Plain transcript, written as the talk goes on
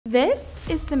This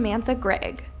is Samantha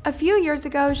Grigg. A few years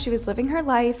ago, she was living her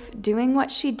life, doing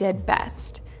what she did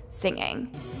best,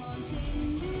 singing.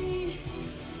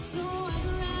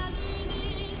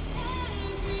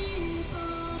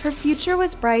 Her future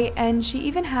was bright, and she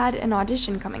even had an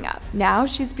audition coming up. Now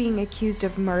she's being accused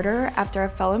of murder after a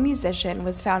fellow musician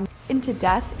was found to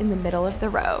death in the middle of the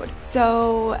road.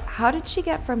 So how did she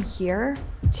get from here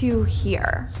to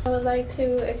here? I would like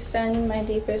to extend my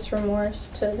deepest remorse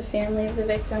to the family of the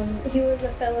victim. He was a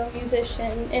fellow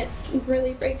musician. It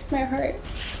really breaks my heart,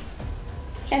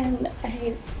 and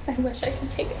I wish I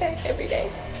could take it back every day.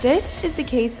 This is the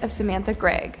case of Samantha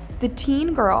Grigg. The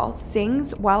teen girl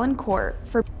sings while in court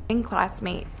for beating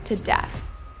classmate to death.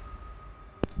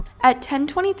 At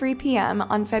 10:23 p.m.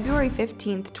 on February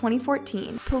 15,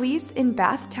 2014, police in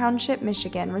Bath Township,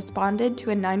 Michigan responded to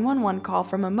a 911 call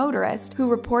from a motorist who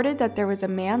reported that there was a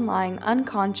man lying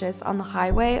unconscious on the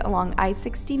highway along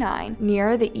I-69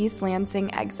 near the East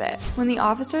Lansing exit. When the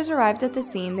officers arrived at the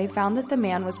scene, they found that the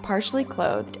man was partially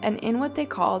clothed and in what they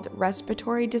called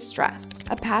respiratory distress.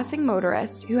 A passing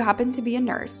motorist, who happened to be a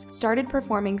nurse, started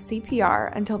performing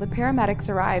CPR until the paramedics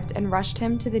arrived and rushed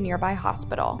him to the nearby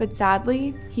hospital. But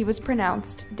sadly, he was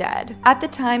pronounced dead. At the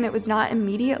time, it was not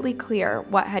immediately clear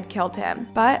what had killed him,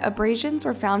 but abrasions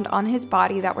were found on his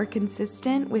body that were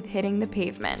consistent with hitting the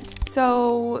pavement.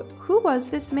 So, who was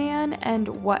this man and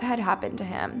what had happened to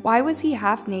him? Why was he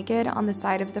half naked on the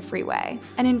side of the freeway?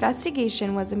 An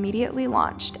investigation was immediately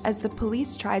launched as the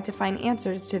police tried to find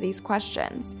answers to these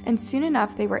questions, and soon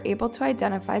enough they were able to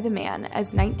identify the man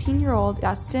as 19-year-old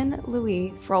Dustin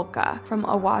Louis Frolka from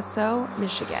Owasso,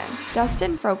 Michigan.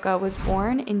 Dustin Frolka was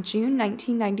born in June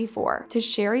 1994 to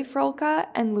Sherry Frolka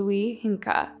and Louis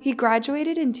Hinka. He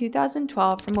graduated in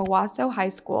 2012 from Owasso High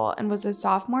School and was a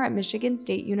sophomore at Michigan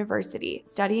State University,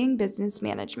 studying business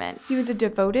management. He was a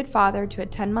devoted father to a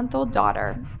 10-month-old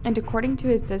daughter, and according to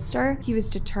his sister, he was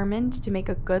determined to make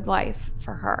a good life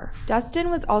for her. Dustin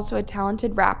was also a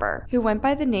talented rapper who went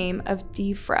by the name of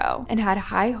D-Fro and had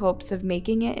high hopes of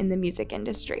making it in the music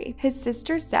industry. His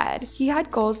sister said he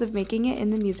had goals of making it in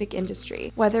the music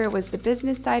industry, whether it was the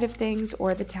business side of things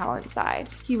or the talent side.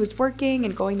 He was working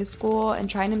and going to school and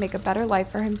trying to make a better life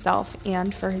for himself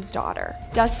and for his daughter.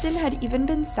 Dustin had even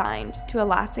been signed to a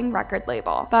lasting record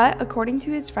label, but according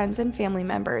to his friends and family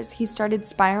members, he started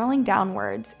spiraling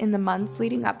downwards in the months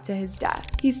leading up to his death.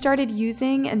 He started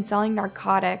using and selling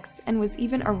narcotics and was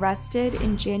even arrested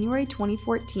in January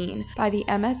 2014 by the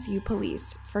MSU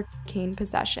police for cocaine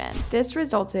possession. This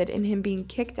resulted in him being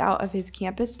kicked out of his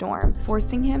campus dorm,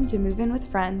 forcing him to move in with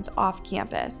friends off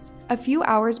campus. A few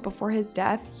hours before his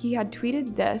death, he had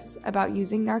tweeted this about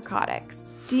using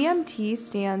narcotics. DMT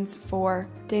stands for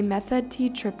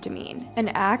dimethyltryptamine and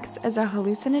acts as a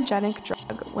hallucinogenic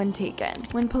drug when taken.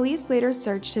 When police later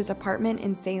searched his apartment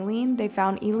in Saline, they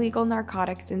found illegal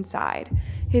narcotics inside.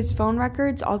 His phone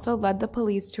records also led the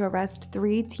police to arrest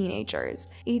 3 teenagers,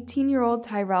 18-year-old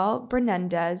Tyrell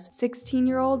Brenendez,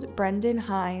 16-year-old Brendan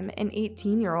Heim, and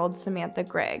 18-year-old Samantha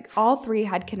Grigg. All 3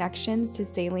 had connections to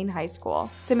Saline High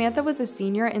School. Samantha was a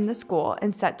senior in the school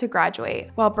and set to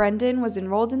graduate, while Brendan was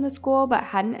enrolled in the school but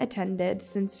hadn't attended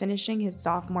since finishing his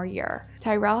sophomore year.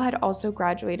 Tyrell had also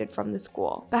graduated from the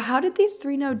school. But how did these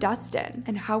 3 know Dustin,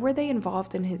 and how were they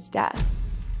involved in his death?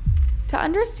 To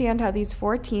understand how these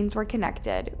 4 teens were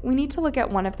connected, we need to look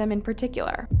at one of them in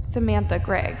particular, Samantha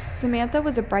Grigg. Samantha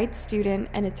was a bright student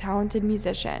and a talented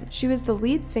musician. She was the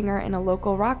lead singer in a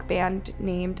local rock band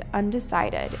named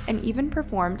Undecided and even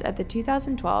performed at the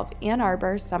 2012 Ann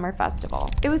Arbor Summer Festival.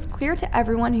 It was clear to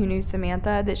everyone who knew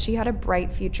Samantha that she had a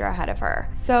bright future ahead of her.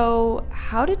 So,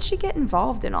 how did she get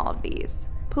involved in all of these?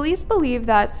 Police believe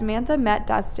that Samantha met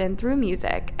Dustin through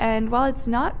music, and while it's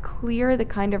not clear the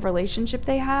kind of relationship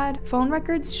they had, phone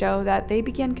records show that they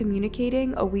began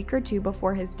communicating a week or 2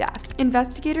 before his death.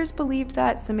 Investigators believed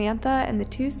that Samantha and the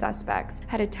 2 suspects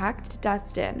had attacked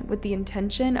Dustin with the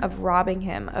intention of robbing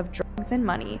him of drugs and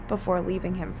money before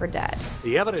leaving him for dead.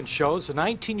 The evidence shows a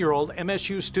 19-year-old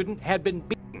MSU student had been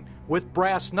beaten with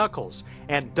brass knuckles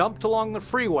and dumped along the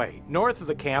freeway north of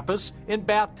the campus in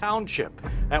Bath Township.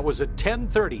 That was at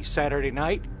 10:30 Saturday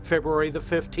night, February the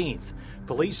 15th.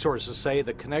 Police sources say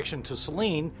the connection to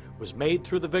Saline was made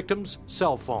through the victim's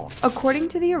cell phone. According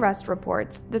to the arrest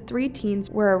reports, the 3 teens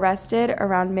were arrested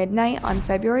around midnight on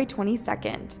February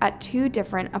 22nd at 2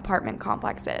 different apartment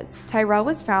complexes. Tyrell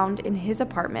was found in his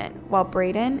apartment, while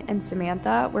Braden and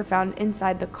Samantha were found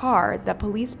inside the car that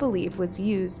police believe was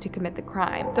used to commit the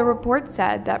crime. The report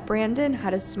said that Brandon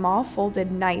had a small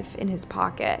folded knife in his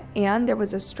pocket, and there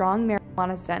was a strong marijuana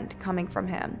marijuana scent coming from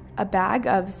him. A bag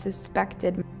of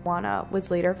suspected marijuana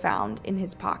was later found in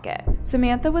his pocket.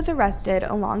 Samantha was arrested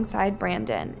alongside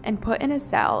Brandon and put in a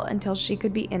cell until she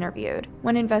could be interviewed.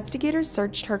 When investigators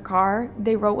searched her car,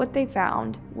 they wrote what they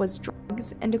found was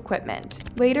drugs and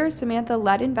equipment. Later, Samantha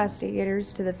led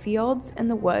investigators to the fields and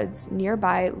the woods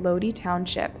nearby Lodi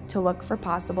Township to look for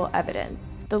possible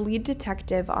evidence. The lead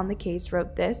detective on the case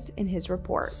wrote this in his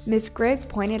report. Ms. Grigg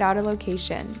pointed out a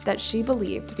location that she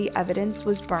believed the evidence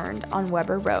was burned on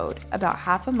Weber Road, about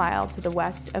half a mile to the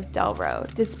west of Dell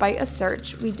Road. Despite a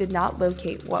search, we did not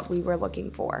locate what we were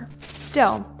looking for.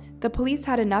 Still, the police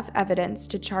had enough evidence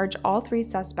to charge all 3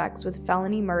 suspects with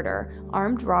felony murder,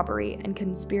 armed robbery, and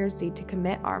conspiracy to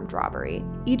commit armed robbery.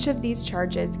 Each of these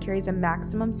charges carries a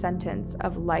maximum sentence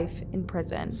of life in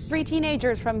prison. 3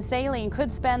 teenagers from Saline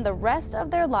could spend the rest of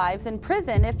their lives in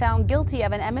prison if found guilty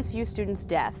of an MSU student's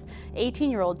death.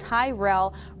 18-year-old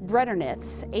Tyrell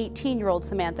Bredernitz, 18-year-old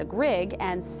Samantha Grigg,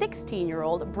 and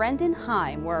 16-year-old Brendan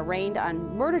Heim were arraigned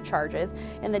on murder charges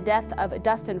in the death of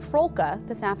Dustin Frolka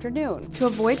this afternoon. To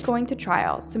avoid going to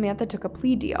trial, Samantha took a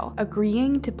plea deal,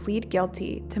 agreeing to plead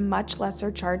guilty to much lesser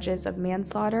charges of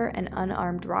manslaughter and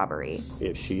unarmed robbery.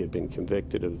 If she had been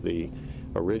convicted of the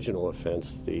original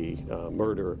offense, the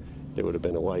murder, there would have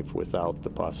been a life without the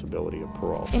possibility of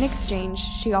parole. In exchange,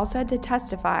 she also had to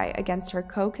testify against her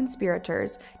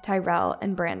co-conspirators, Tyrell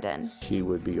and Brandon. She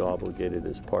would be obligated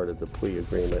as part of the plea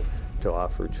agreement to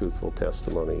offer truthful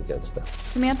testimony against them.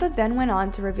 Samantha then went on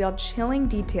to reveal chilling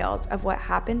details of what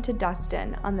happened to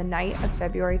Dustin on the night of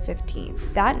February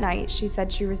 15th. That night, she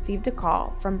said she received a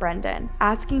call from Brendan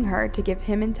asking her to give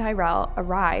him and Tyrell a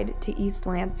ride to East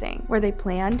Lansing, where they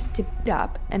planned to beat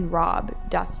up and rob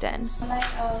Dustin. On the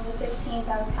night of the 15th,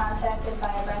 I was contacted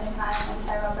by Brendan Heim and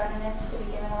Tyrell Brendanitz to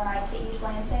be given a ride to East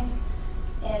Lansing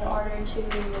in order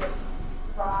to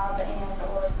rob and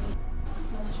or beat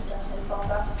Mr. Dustin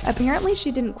Frolka. Apparently,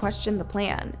 she didn't question the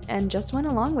plan and just went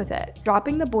along with it,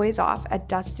 dropping the boys off at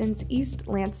Dustin's East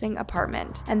Lansing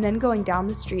apartment and then going down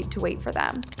the street to wait for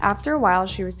them. After a while,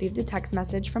 she received a text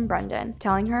message from Brendan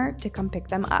telling her to come pick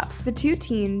them up. The 2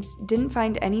 teens didn't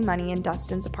find any money in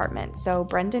Dustin's apartment, so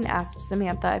Brendan asked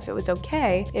Samantha if it was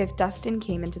okay if Dustin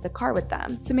came into the car with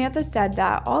them. Samantha said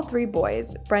that all 3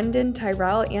 boys, Brendan,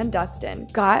 Tyrell, and Dustin,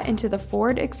 got into the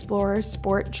Ford Explorer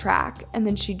Sport Track, and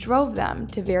then she drove them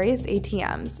to various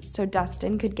ATMs so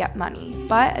Dustin could get money.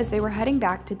 But as they were heading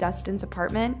back to Dustin's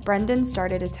apartment, Brendan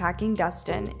started attacking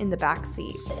Dustin in the back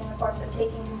seat. In the course of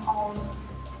taking him home,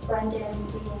 Brendan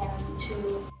began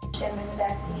to push him in the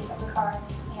back seat of the car,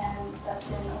 and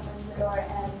Dustin opened the door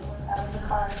and was out of the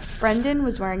car. Brendan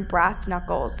was wearing brass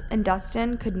knuckles, and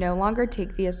Dustin could no longer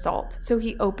take the assault, so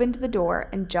he opened the door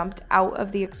and jumped out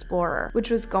of the Explorer,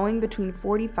 which was going between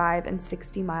 45 and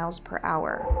 60 miles per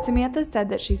hour. Samantha said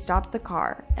that she stopped the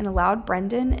car and allowed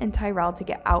Brendan and Tyrell to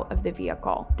get out of the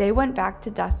vehicle. They went back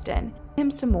to Dustin, hit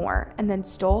him some more, and then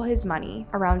stole his money,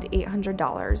 around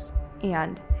 $800,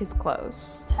 and his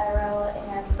clothes. Tyrell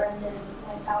and Brendan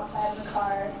went outside of the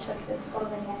car, took his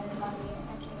clothing and his money,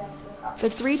 and came back to the car. The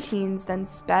 3 teens then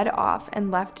sped off and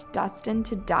left Dustin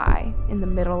to die in the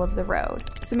middle of the road.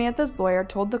 Samantha's lawyer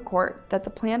told the court that the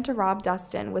plan to rob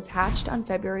Dustin was hatched on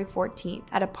February 14th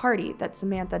at a party that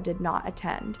Samantha did not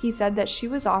attend. He said that she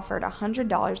was offered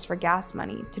 $100 for gas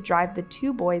money to drive the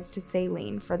 2 boys to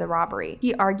Saline for the robbery.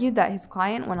 He argued that his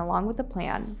client went along with the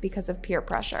plan because of peer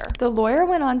pressure. The lawyer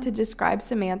went on to describe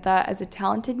Samantha as a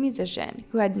talented musician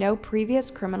who had no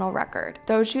previous criminal record,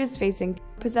 though she was facing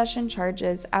possession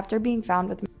charges after being found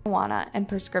with marijuana and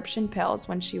prescription pills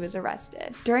when she was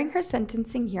arrested. During her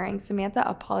sentencing hearing, Samantha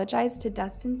apologized to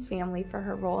Dustin's family for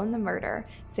her role in the murder,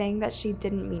 saying that she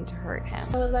didn't mean to hurt him.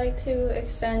 I would like to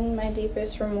extend my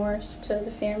deepest remorse to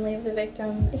the family of the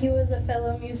victim. He was a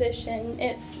fellow musician.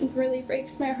 It really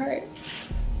breaks my heart,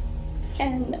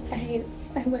 and I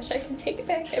wish I could take it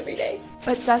back every day.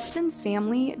 But Dustin's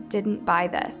family didn't buy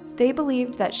this. They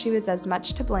believed that she was as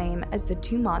much to blame as the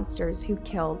 2 monsters who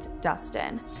killed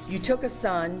Dustin. You took a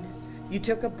son, you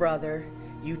took a brother,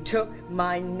 you took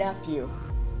my nephew.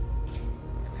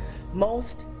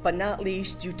 Most, but not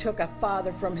least, you took a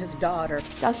father from his daughter.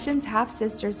 Dustin's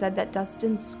half-sister said that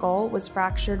Dustin's skull was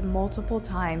fractured multiple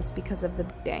times because of the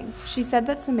beating. She said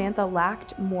that Samantha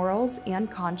lacked morals and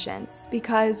conscience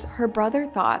because her brother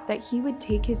thought that he would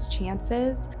take his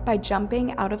chances by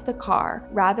jumping out of the car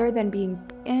rather than being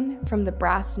beaten from the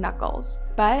brass knuckles.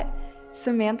 But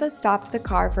Samantha stopped the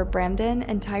car for Brendan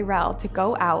and Tyrell to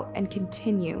go out and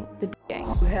continue the beating.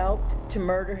 You helped to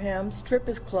murder him, strip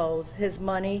his clothes, his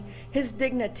money, his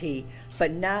dignity,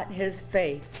 but not his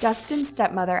faith. Dustin's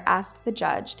stepmother asked the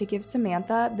judge to give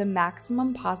Samantha the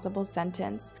maximum possible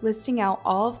sentence, listing out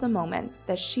all of the moments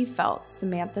that she felt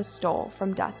Samantha stole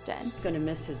from Dustin. He's going to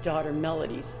miss his daughter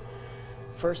Melody's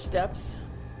first steps,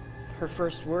 her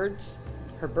first words,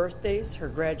 her birthdays, her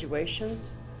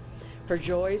graduations, her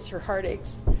joys, her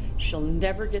heartaches. She'll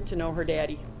never get to know her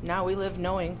daddy. Now we live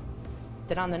knowing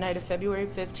that on the night of February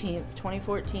 15th,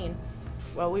 2014,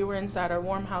 while we were inside our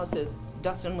warm houses,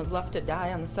 Dustin was left to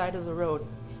die on the side of the road,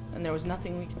 and there was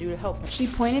nothing we could do to help him. She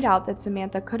pointed out that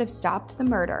Samantha could have stopped the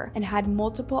murder and had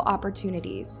multiple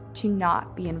opportunities to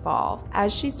not be involved.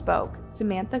 As she spoke,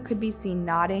 Samantha could be seen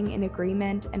nodding in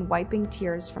agreement and wiping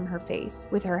tears from her face,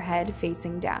 with her head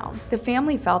facing down. The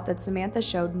family felt that Samantha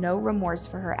showed no remorse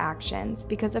for her actions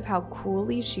because of how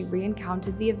coolly she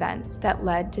recounted the events that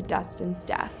led to Dustin's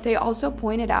death. They also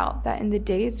pointed out that in the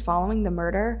days following the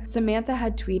murder, Samantha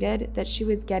had tweeted that she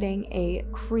was getting a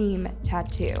cream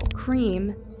tattoo.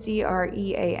 Cream,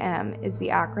 CREAM, is the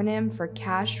acronym for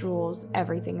Cash Rules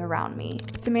Everything Around Me.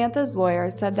 Samantha's lawyer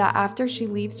said that after she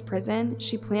leaves prison,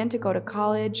 she planned to go to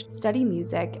college, study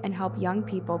music, and help young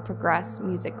people progress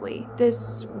musically.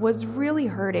 This was really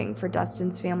hurting for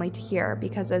Dustin's family to hear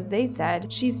because, as they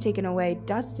said, she's taken away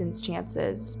Dustin's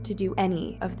chances to do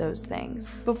any of those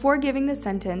things. Before giving the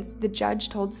sentence, the judge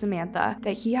told Samantha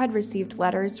that he had received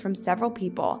letters from several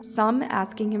people, some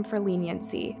asking him for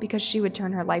leniency because she would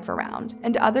turn her life around,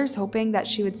 and others hoping that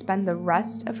she would spend the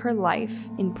rest of her life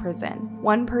in prison.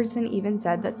 One person even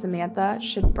said that Samantha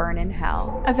should burn in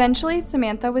hell. Eventually,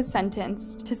 Samantha was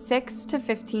sentenced to 6 to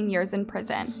 15 years in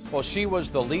prison. Well, she was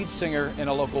the lead singer in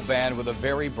a local band with a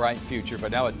very bright future,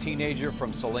 but now a teenager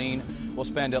from Saline will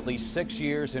spend at least 6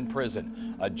 years in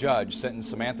prison. A judge sentenced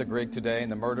Samantha Grigg today in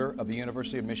the murder of the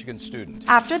University of Michigan student.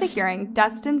 After the hearing,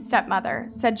 Dustin's stepmother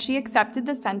said she accepted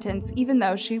the sentence even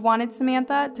though she wanted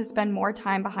Samantha to spend more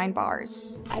time behind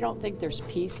bars. I don't think there's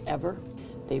peace ever.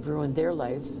 They've ruined their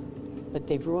lives, but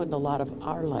they've ruined a lot of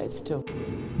our lives too.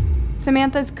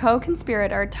 Samantha's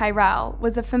co-conspirator, Tyrell,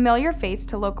 was a familiar face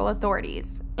to local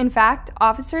authorities. In fact,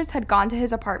 officers had gone to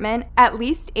his apartment at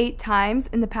least 8 times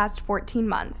in the past 14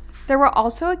 months. There were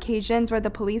also occasions where the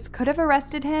police could have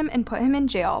arrested him and put him in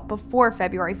jail before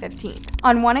February 15th.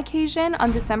 On one occasion,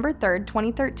 on December 3rd,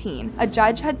 2013, a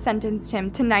judge had sentenced him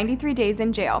to 93 days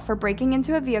in jail for breaking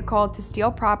into a vehicle to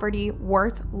steal property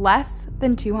worth less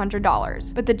than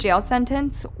 $200, but the jail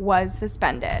sentence was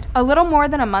suspended. A little more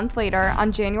than a month later,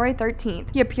 on January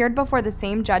 13th, he appeared before the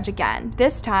same judge again,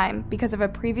 this time because of a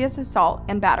previous assault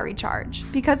and battery charge.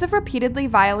 Because of repeatedly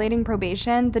violating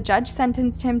probation, the judge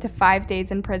sentenced him to 5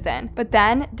 days in prison, but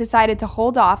then decided to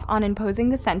hold off on imposing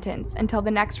the sentence until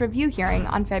the next review hearing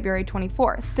on February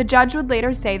 24th. The judge would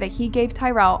later say that he gave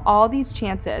Tyrell all these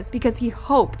chances because he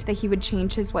hoped that he would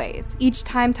change his ways. Each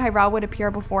time Tyrell would appear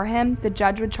before him, the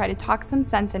judge would try to talk some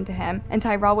sense into him, and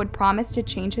Tyrell would promise to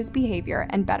change his behavior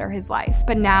and better his life.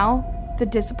 But now, the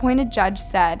disappointed judge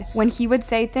said when he would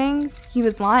say things, he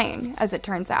was lying, as it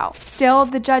turns out. Still,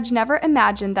 the judge never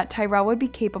imagined that Tyrell would be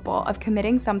capable of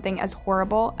committing something as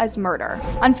horrible as murder.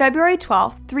 On February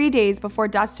 12th, 3 days before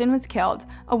Dustin was killed,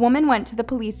 a woman went to the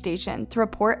police station to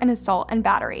report an assault and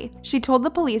battery. She told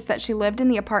the police that she lived in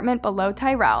the apartment below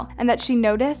Tyrell and that she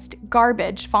noticed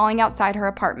garbage falling outside her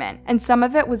apartment, and some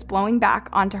of it was blowing back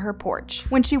onto her porch.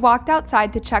 When she walked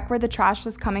outside to check where the trash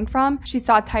was coming from, she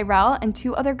saw Tyrell and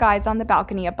 2 other guys on the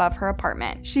balcony above her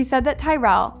apartment. She said that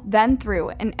Tyrell then threw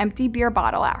an empty beer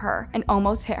bottle at her and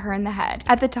almost hit her in the head.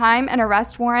 At the time, an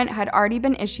arrest warrant had already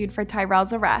been issued for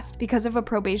Tyrell's arrest because of a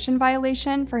probation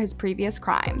violation for his previous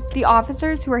crimes. The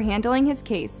officers who were handling his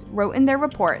case wrote in their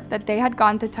report that they had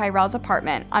gone to Tyrell's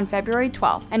apartment on February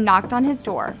 12th and knocked on his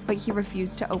door, but he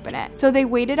refused to open it. So they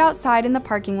waited outside in the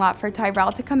parking lot for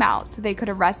Tyrell to come out so they could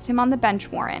arrest him on the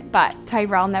bench warrant, but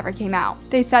Tyrell never came out.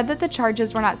 They said that the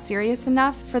charges were not serious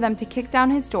enough for them to kick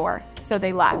down his door, so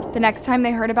they left. The next time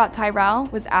they heard about Tyrell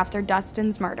was after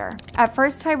Dustin's murder. At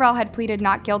first, Tyrell had pleaded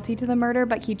not guilty to the murder,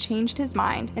 but he changed his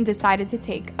mind and decided to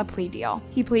take a plea deal.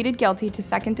 He pleaded guilty to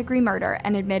second-degree murder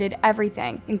and admitted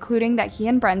everything, including that he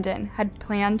and Brendan had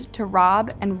planned to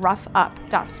rob and rough up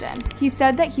Dustin. He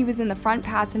said that he was in the front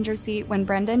passenger seat when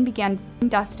Brendan began beating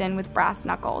Dustin with brass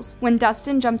knuckles. When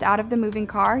Dustin jumped out of the moving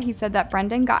car, he said that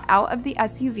Brendan got out of the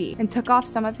SUV and took off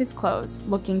some of his clothes,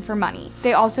 looking for money.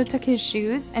 They also took his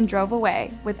shoes and drove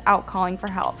away without calling for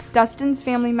help. Dustin's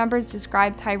family members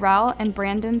described Tyrell and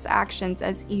Brandon's actions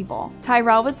as evil.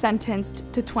 Tyrell was sentenced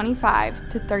to 25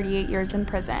 to 38 years in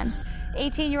prison.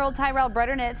 18-year-old Tyrell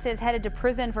Bretternitz is headed to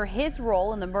prison for his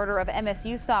role in the murder of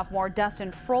MSU sophomore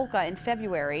Dustin Frolka in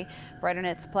February.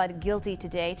 Bretternitz pled guilty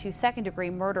today to second-degree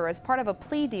murder as part of a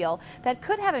plea deal that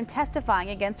could have him testifying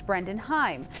against Brendan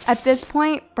Heim. At this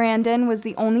point, Brandon was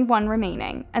the only one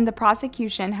remaining, and the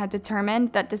prosecution had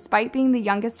determined that despite being the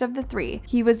youngest of the three,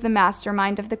 he was the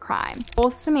mastermind of the crime.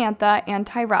 Both Samantha and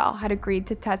Tyrell had agreed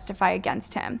to testify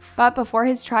against him, but before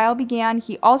his trial began,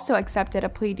 he also accepted a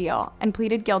plea deal and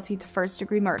pleaded guilty to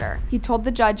first-degree murder. He told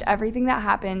the judge everything that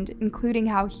happened, including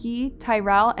how he,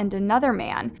 Tyrell, and another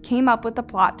man came up with the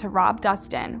plot to rob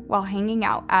Dustin while hanging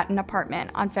out at an apartment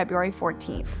on February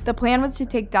 14th. The plan was to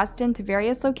take Dustin to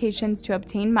various locations to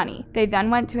obtain money. They then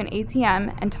went to an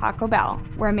ATM and Taco Bell,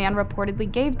 where a man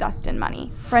reportedly gave Dustin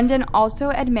money. Brendan also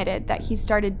admitted that he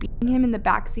started beating him in the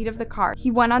backseat of the car.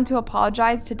 He went on to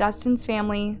apologize to Dustin's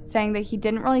family, saying that he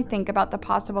didn't really think about the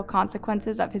possible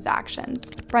consequences of his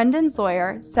actions. Brendan's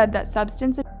lawyer said that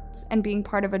substance abuse and being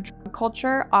part of a drug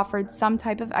culture offered some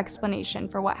type of explanation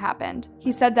for what happened.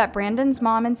 He said that Brandon's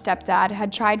mom and stepdad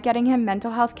had tried getting him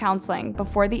mental health counseling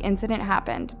before the incident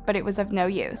happened, but it was of no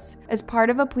use. As part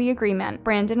of a plea agreement,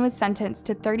 Brandon was sentenced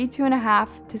to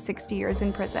 32.5 to 60 years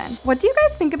in prison. What do you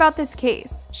guys think about this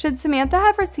case? Should Samantha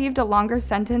have received a longer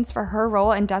sentence for her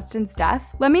role in Dustin's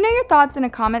death? Let me know your thoughts in a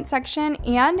comment section,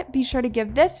 and be sure to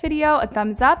give this video a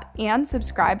thumbs up and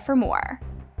subscribe for more.